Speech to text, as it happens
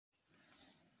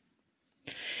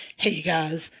Hey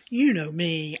guys, you know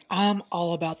me. I'm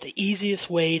all about the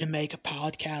easiest way to make a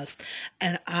podcast,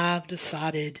 and I've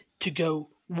decided to go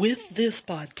with this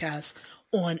podcast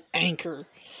on Anchor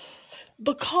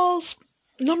because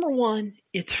number one,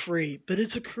 it's free, but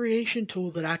it's a creation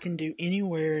tool that I can do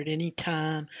anywhere at any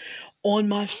time on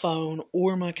my phone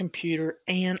or my computer,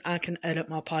 and I can edit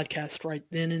my podcast right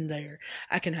then and there.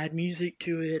 I can add music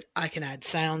to it, I can add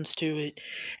sounds to it,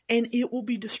 and it will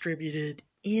be distributed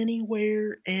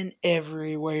anywhere and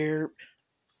everywhere.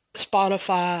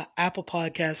 Spotify, Apple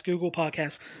Podcasts, Google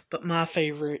Podcasts, but my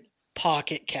favorite,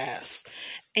 Pocket Casts.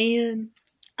 And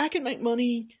I can make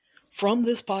money from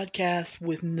this podcast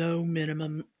with no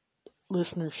minimum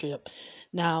listenership.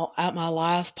 Now, at my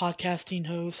last podcasting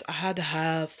host, I had to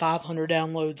have 500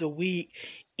 downloads a week,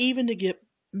 even to get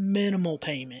minimal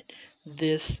payment.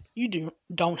 This you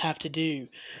don't have to do.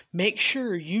 Make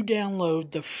sure you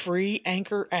download the free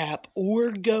Anchor app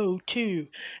or go to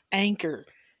anchor.fm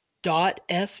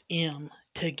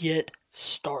to get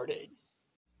started.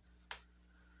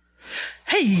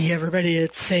 Hey everybody,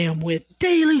 it's Sam with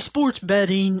Daily Sports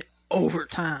Betting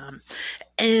Overtime.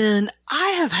 And I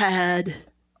have had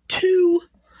two,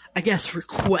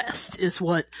 requests is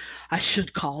what I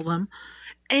should call them.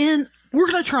 And we're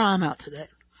going to try them out today.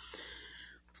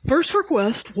 First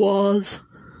request was,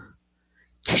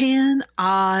 can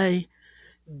I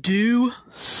do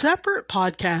separate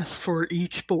podcasts for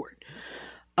each sport?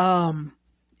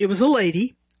 It was a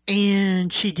lady,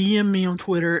 and she DM'd me on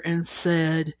Twitter and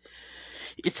said,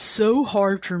 it's so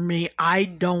hard for me. I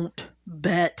don't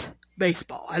bet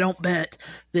baseball. I don't bet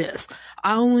this.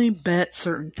 I only bet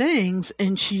certain things.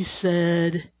 And she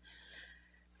said,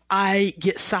 I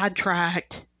get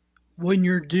sidetracked when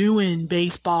you're doing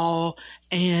baseball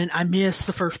and I miss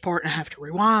the first part and I have to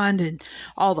rewind and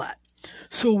all that.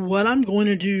 So what I'm going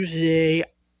to do today,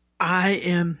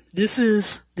 this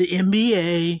is the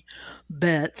NBA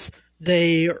bets.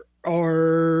 They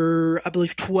are, I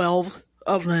believe, 12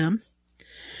 of them.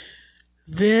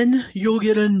 Then you'll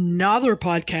get another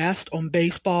podcast on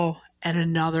baseball and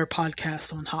another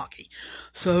podcast on hockey.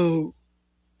 So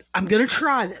I'm going to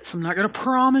try this. I'm not going to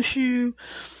promise you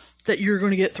that you're going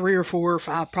to get 3 or 4 or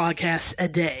 5 podcasts a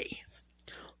day.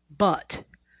 But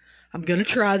I'm going to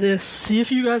try this, see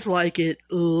if you guys like it.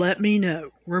 Let me know.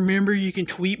 Remember, you can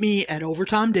tweet me at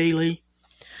Overtime Daily.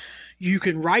 You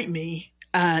can write me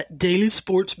at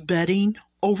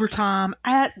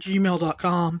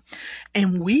dailysportsbettingovertime@gmail.com.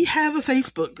 And we have a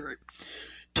Facebook group.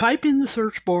 Type in the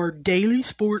search bar Daily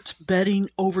Sports Betting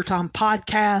Overtime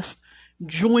Podcast.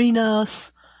 Join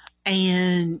us.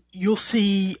 And you'll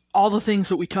see all the things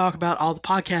that we talk about. All the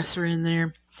podcasts are in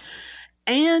there.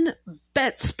 And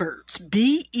BetSperts.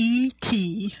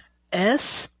 BetSperts.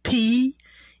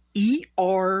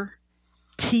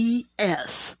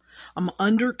 I'm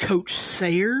under Coach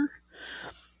Sayer.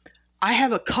 I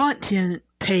have a content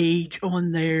page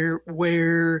on there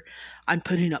where I'm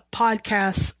putting up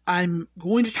podcasts. I'm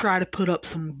going to try to put up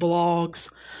some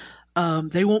blogs.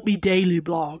 They won't be daily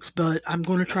blogs, but I'm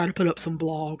going to try to put up some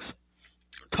blogs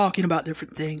talking about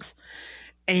different things.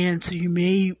 And so you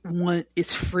may want,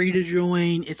 it's free to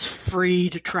join. It's free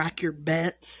to track your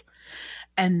bets.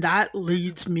 And that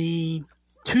leads me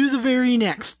to the very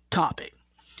next topic.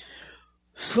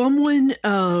 Someone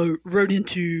wrote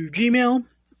into Gmail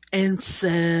and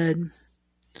said,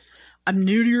 I'm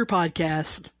new to your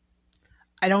podcast.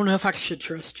 I don't know if I should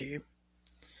trust you.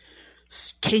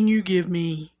 Can you give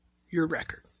me your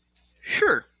record?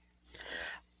 Sure.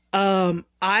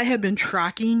 I have been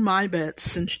tracking my bets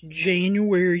since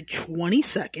January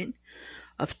 22nd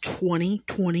of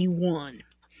 2021.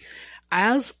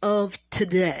 As of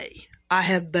today, I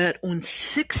have bet on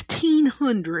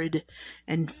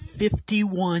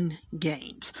 1,651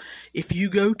 games. If you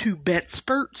go to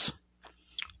BetSperts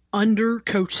under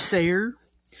Coach Sayer,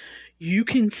 you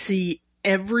can see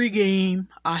every game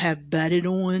I have betted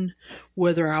on,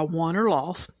 whether I won or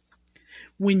lost.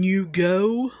 When you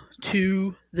go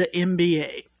to the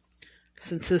NBA,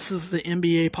 since this is the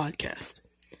NBA podcast,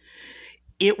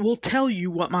 it will tell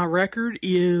you what my record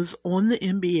is on the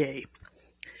NBA.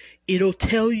 It'll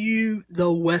tell you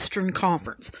the Western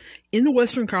Conference. In the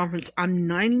Western Conference, I'm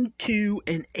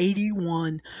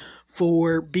 92-81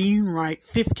 for being right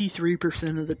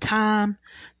 53% of the time.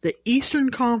 The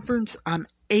Eastern Conference, I'm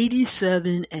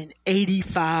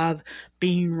 87-85,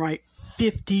 being right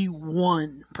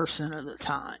 51% of the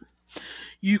time.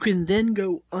 You can then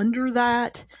go under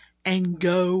that and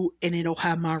it'll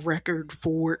have my record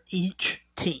for each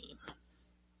team.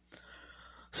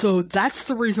 So that's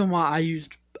the reason why I use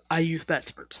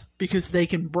BetSperts, because they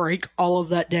can break all of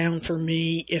that down for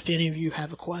me if any of you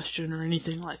have a question or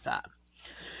anything like that.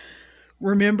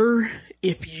 Remember,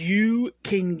 if you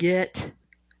can get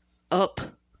up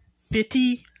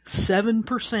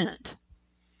 57%,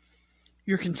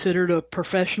 you're considered a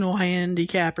professional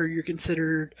handicapper. You're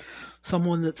considered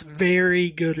someone that's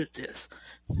very good at this.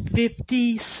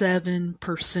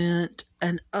 57%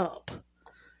 and up.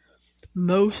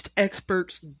 Most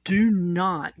experts do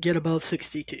not get above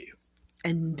 62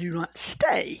 and do not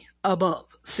stay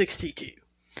above 62.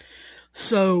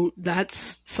 So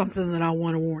that's something that I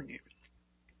want to warn you.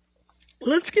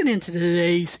 Let's get into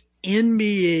today's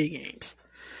NBA games.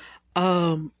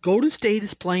 Golden State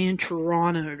is playing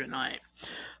Toronto tonight.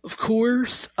 Of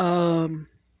course,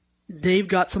 they've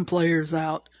got some players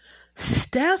out.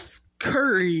 Steph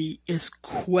Curry is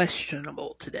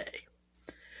questionable today.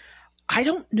 I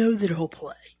don't know that he'll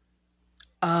play.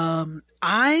 I'm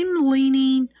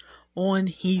leaning on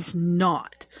he's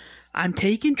not. I'm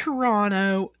taking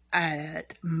Toronto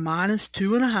at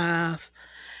 -2.5,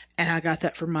 and I got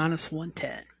that for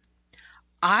 -110.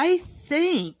 I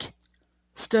think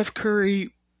Steph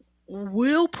Curry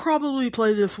will probably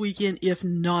play this weekend, if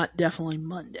not definitely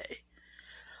Monday.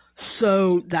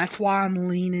 So that's why I'm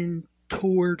leaning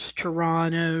towards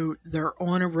Toronto. They're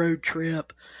on a road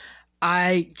trip.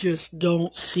 I just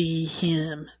don't see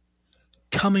him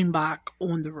coming back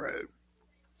on the road.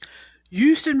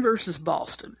 Houston versus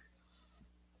Boston.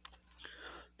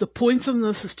 The points on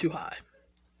this is too high.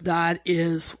 That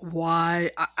is why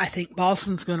I think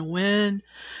Boston's going to win.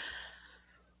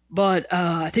 But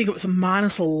I think it was a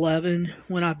 -11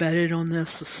 when I betted on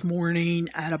this morning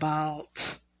at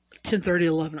about 10:30,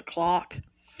 11 o'clock.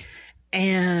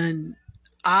 And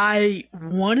I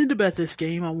wanted to bet this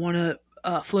game. I want to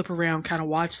flip around, kind of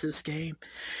watch this game.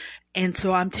 And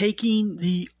so I'm taking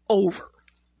the over,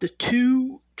 the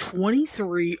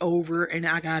 223 over, and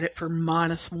I got it for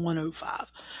 -105.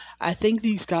 I think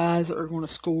these guys are going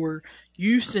to score.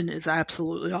 Houston is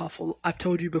absolutely awful. I've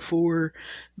told you before,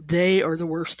 they are the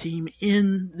worst team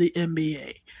in the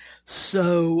NBA.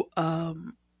 So,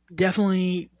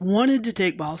 definitely wanted to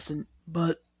take Boston,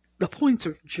 but the points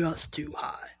are just too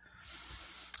high.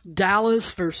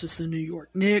 Dallas versus the New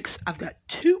York Knicks. I've got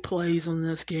 2 plays on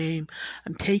this game.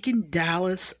 I'm taking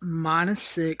Dallas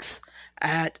 -6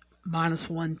 at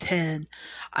 -110.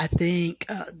 I think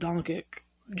Doncic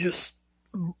just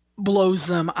blows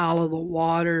them out of the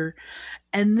water.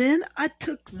 And then I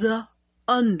took the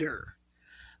under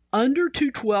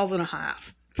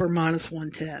 212.5 for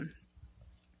 -110.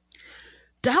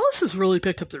 Dallas has really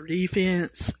picked up their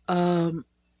defense. New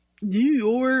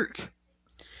York,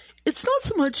 it's not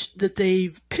so much that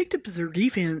they've picked up their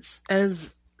defense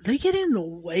as they get in the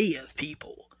way of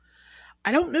people.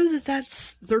 I don't know that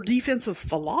that's their defensive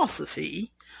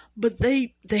philosophy, but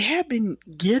they have been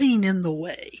getting in the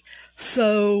way.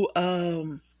 So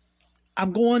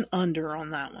I'm going under on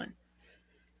that one.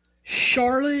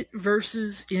 Charlotte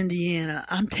versus Indiana.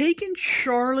 I'm taking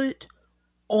Charlotte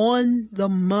on the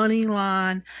money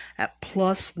line at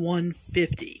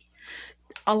 +150.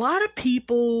 A lot of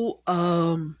people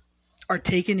are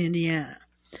taking Indiana.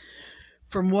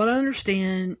 From what I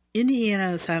understand,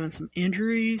 Indiana is having some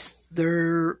injuries.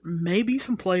 There may be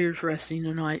some players resting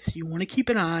tonight, so you want to keep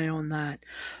an eye on that.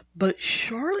 But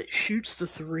Charlotte shoots the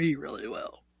 3 really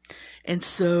well. And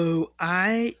so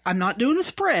I'm not doing a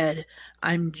spread.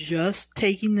 I'm just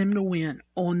taking them to win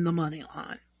on the money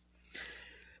line.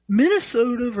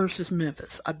 Minnesota versus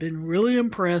Memphis. I've been really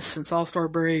impressed since All-Star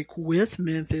break with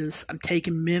Memphis. I'm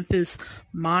taking Memphis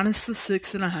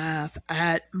 -6.5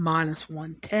 at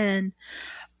 -110.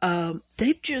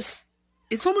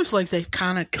 It's almost like they've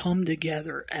kind of come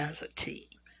together as a team.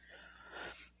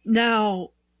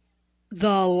 Now, the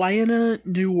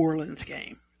Atlanta-New Orleans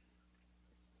game.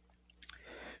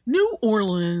 New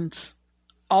Orleans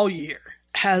all year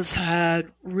has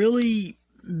had really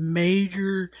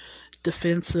major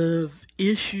defensive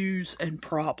issues and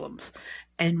problems.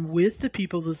 And with the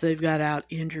people that they've got out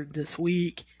injured this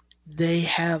week, they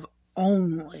have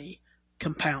only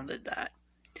compounded that.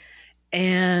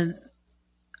 And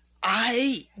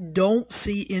I don't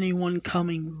see anyone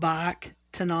coming back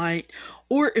tonight.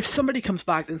 Or if somebody comes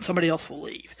back, then somebody else will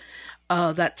leave.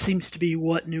 That seems to be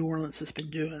what New Orleans has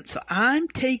been doing. So I'm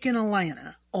taking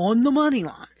Atlanta on the money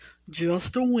line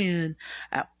just to win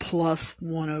at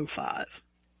 +105.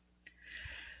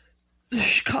 The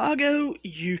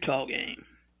Chicago-Utah game.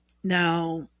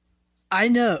 Now, I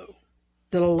know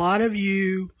that a lot of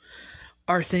you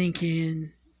are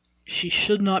thinking she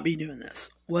should not be doing this.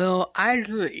 Well, I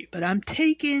agree, but I'm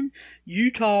taking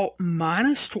Utah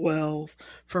 -12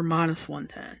 for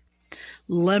 -110.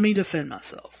 Let me defend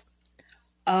myself.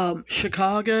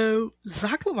 Chicago,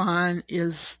 Zach LaVine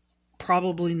is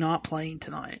probably not playing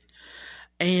tonight.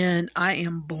 and I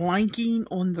am blanking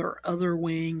on their other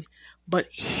wing, but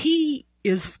he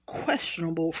is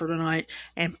questionable for tonight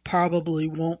and probably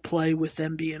won't play with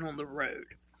them being on the road.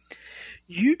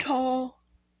 Utah's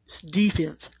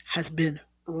defense has been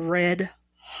red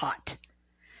hot.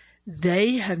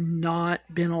 They have not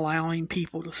been allowing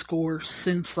people to score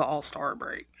since the All-Star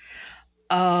break.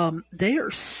 They are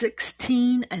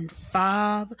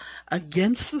 16-5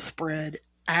 against the spread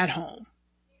at home.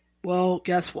 Well,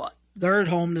 guess what? They're at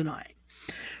home tonight.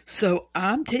 So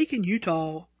I'm taking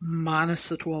Utah minus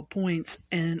the 12 points,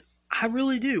 and I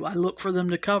really do. I look for them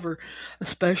to cover,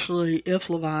 especially if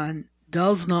Levine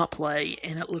does not play,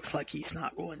 and it looks like he's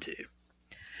not going to.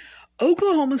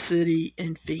 Oklahoma City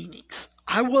and Phoenix.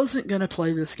 I wasn't going to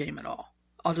play this game at all.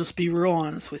 I'll just be real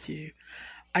honest with you.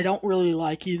 I don't really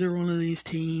like either one of these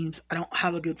teams. I don't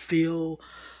have a good feel.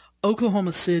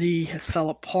 Oklahoma City has fell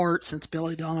apart since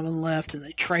Billy Donovan left and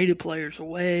they traded players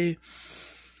away.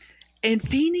 And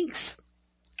Phoenix,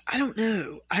 I don't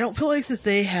know. I don't feel like that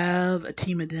they have a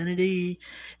team identity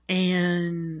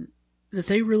and that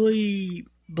they really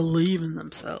believe in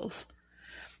themselves.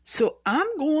 So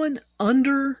I'm going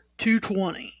under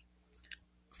 220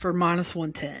 for minus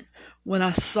 110. When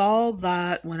I saw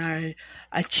that, when I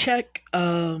check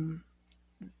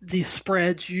the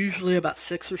spreads usually about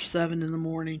 6 or 7 in the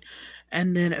morning,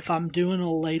 and then if I'm doing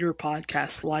a later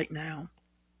podcast like now,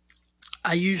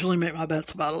 I usually make my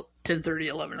bets about 10:30,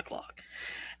 11 o'clock.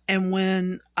 And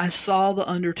when I saw the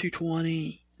under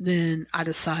 220, then I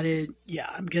decided,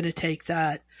 yeah, I'm going to take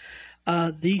that.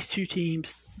 These two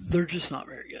teams, they're just not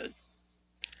very good.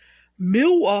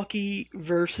 Milwaukee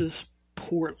versus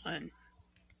Portland.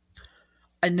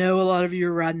 I know a lot of you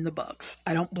are riding the Bucks.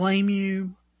 I don't blame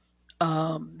you.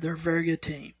 They're a very good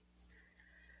team.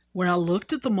 When I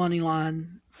looked at the money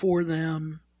line for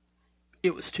them,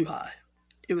 it was too high.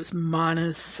 It was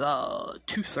minus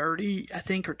 230, I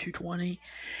think, or 220.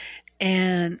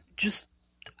 And just,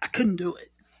 I couldn't do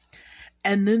it.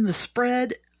 And then the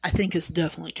spread, I think, is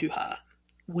definitely too high.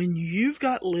 When you've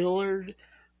got Lillard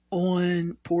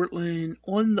on Portland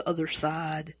on the other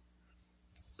side,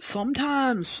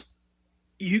 sometimes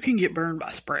you can get burned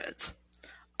by spreads.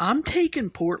 I'm taking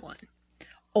Portland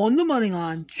on the money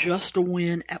line just to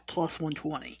win at plus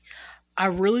 120. I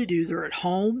really do. They're at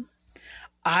home.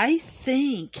 I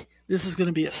think this is going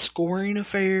to be a scoring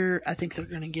affair. I think they're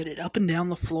going to get it up and down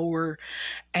the floor.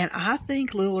 And I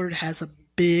think Lillard has a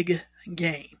big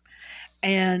game.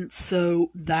 And so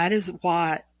that is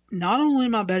why not only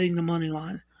am I betting the money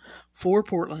line for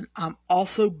Portland, I'm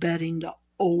also betting the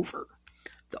over.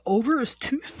 The over is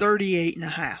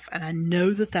 238.5, and I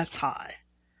know that that's high.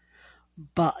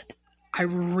 But I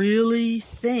really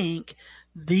think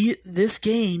this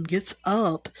game gets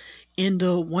up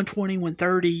into 120,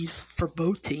 130s for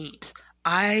both teams.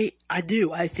 I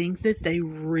do. I think that they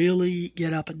really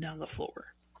get up and down the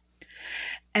floor.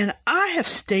 And I have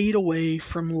stayed away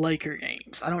from Laker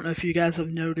games. I don't know if you guys have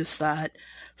noticed that.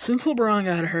 Since LeBron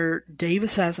got hurt,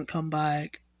 Davis hasn't come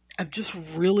back. I've just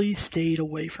really stayed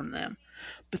away from them.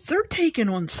 But they're taking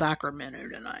on Sacramento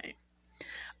tonight.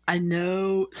 I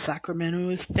know Sacramento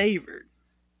is favored.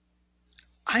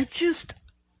 I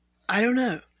don't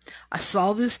know. I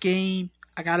saw this game.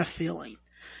 I got a feeling.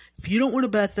 If you don't want to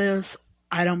bet this,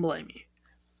 I don't blame you.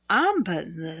 I'm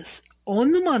betting this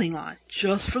on the money line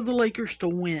just for the Lakers to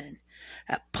win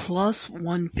at plus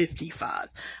 155.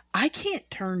 I can't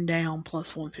turn down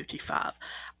plus 155.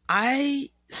 I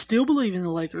still believe in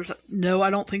the Lakers. No, I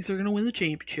don't think they're going to win the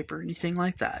championship or anything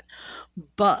like that.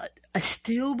 But I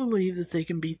still believe that they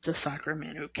can beat the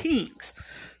Sacramento Kings.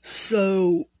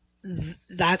 So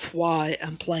that's why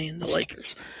I'm playing the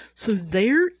Lakers. So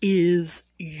there is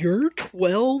your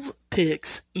 12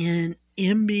 picks in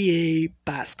NBA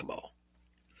basketball.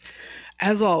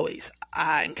 As always,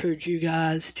 I encourage you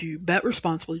guys to bet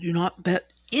responsibly. Do not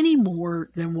bet any more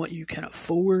than what you can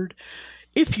afford.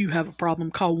 If you have a problem,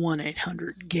 call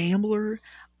 1-800-GAMBLER.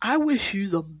 I wish you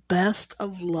the best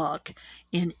of luck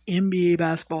in NBA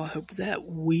basketball. I hope that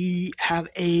we have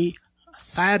a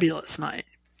fabulous night.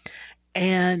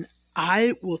 And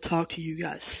I will talk to you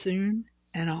guys soon,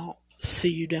 and I'll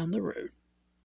see you down the road.